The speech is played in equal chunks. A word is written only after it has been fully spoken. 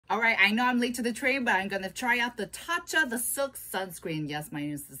All right, I know I'm late to the train, but I'm gonna try out the Tatcha, the silk sunscreen. Yes,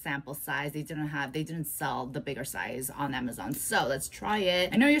 mine is the sample size. They didn't sell the bigger size on Amazon. So let's try it.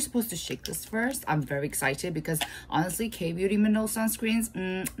 I know you're supposed to shake this first. I'm very excited because honestly, K-Beauty mineral sunscreens,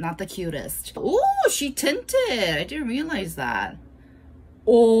 not the cutest. Ooh, she tinted. I didn't realize that.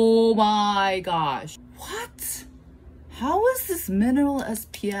 Oh my gosh. What? How is this mineral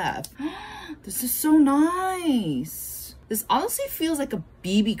SPF? This is so nice. This honestly feels like a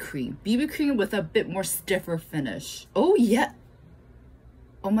BB cream. BB cream with a bit more stiffer finish. Oh yeah.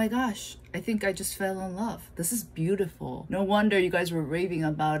 Oh my gosh. I think I just fell in love. This is beautiful. No wonder you guys were raving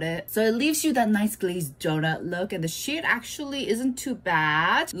about it. So it leaves you that nice glazed donut look, and the shade actually isn't too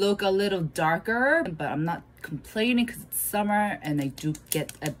bad. Look a little darker, but I'm not complaining because it's summer and I do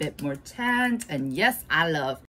get a bit more tanned. And yes, I love